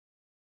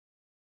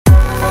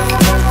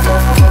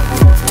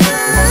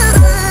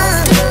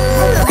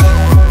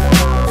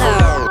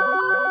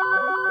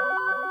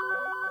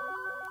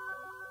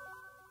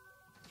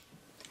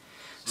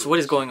what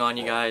is going on,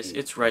 you guys?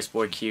 It's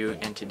Riceboy Q,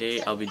 and today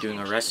I'll be doing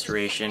a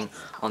restoration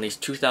on these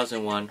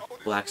 2001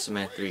 Black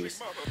Cement 3s.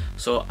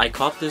 So I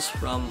caught this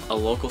from a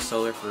local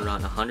seller for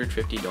around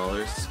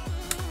 $150,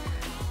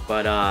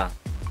 but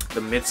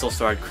the midsole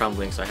started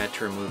crumbling, so I had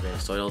to remove it.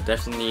 So it'll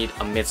definitely need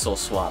a midsole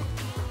swap.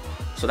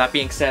 So that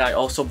being said, I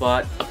also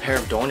bought a pair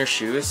of donor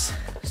shoes,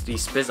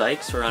 these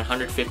Spizikes, for around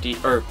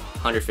 $15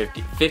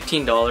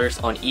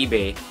 on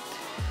eBay.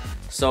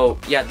 So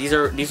yeah, these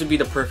would be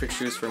the perfect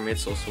shoes for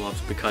midsole swaps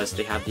because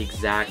they have the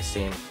exact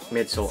same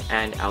midsole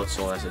and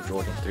outsole as a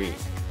Jordan 3.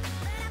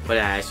 But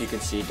as you can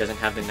see, it doesn't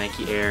have the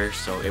Nike Air,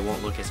 so it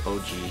won't look as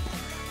OG.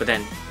 But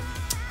then,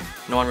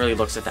 no one really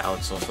looks at the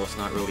outsole, so it's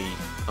not really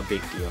a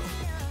big deal.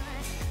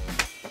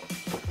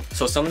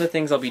 So some of the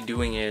things I'll be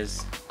doing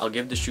is, I'll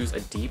give the shoes a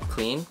deep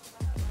clean,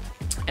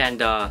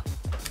 and I'll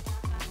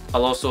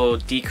also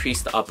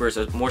decrease the uppers,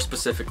 more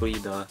specifically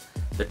the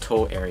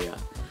toe area.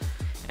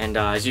 And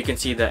as you can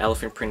see, the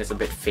elephant print is a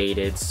bit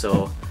faded,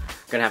 so I'm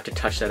gonna have to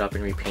touch that up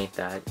and repaint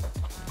that.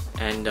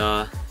 And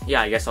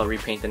yeah, I guess I'll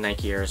repaint the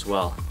Nike Air as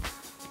well.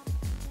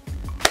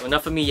 So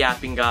enough of me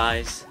yapping,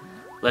 guys.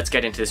 Let's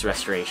get into this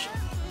restoration.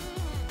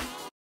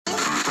 No,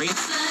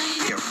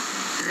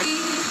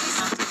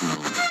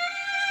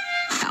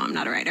 I'm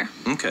not a writer.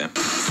 Okay.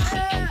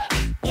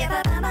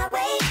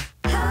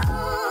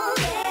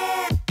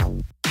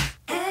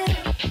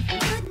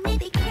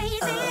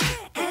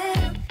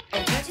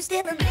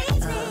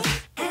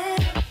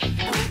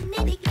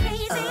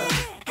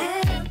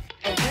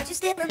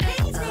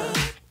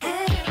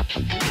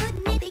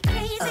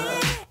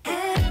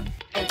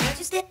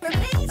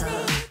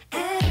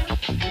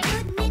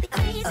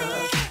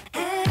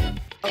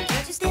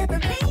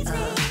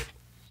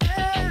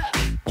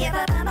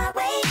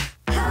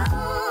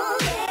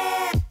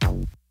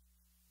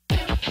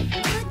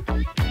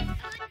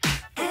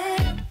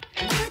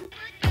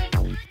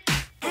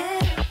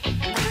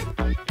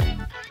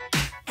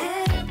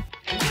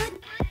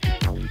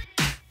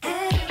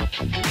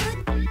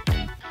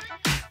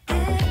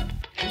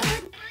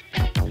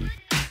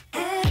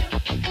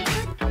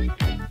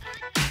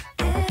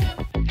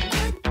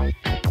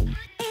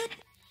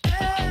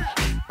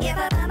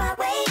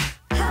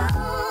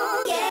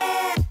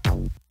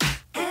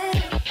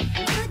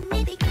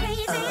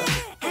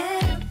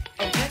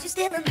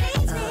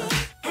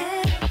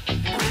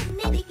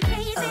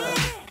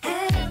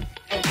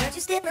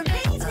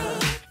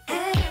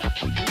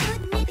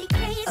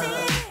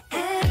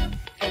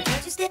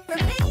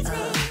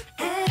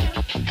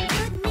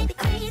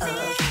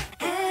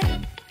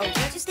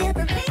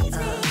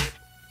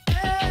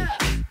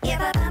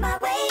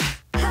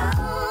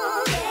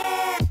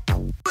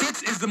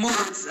 The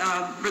movements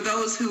for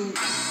those who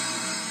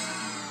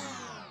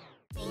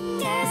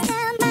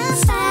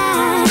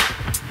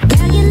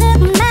Girl, you look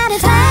mighty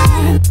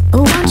fine.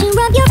 Won't you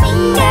rub your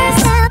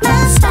fingers down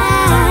my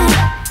spine?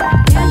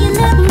 Girl, you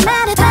look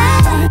mighty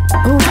fine.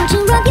 Won't you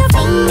rub your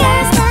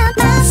fingers down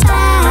my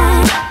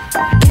spine?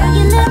 Girl,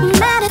 you look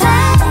mighty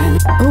fine.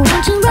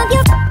 Won't you rub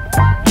your fingers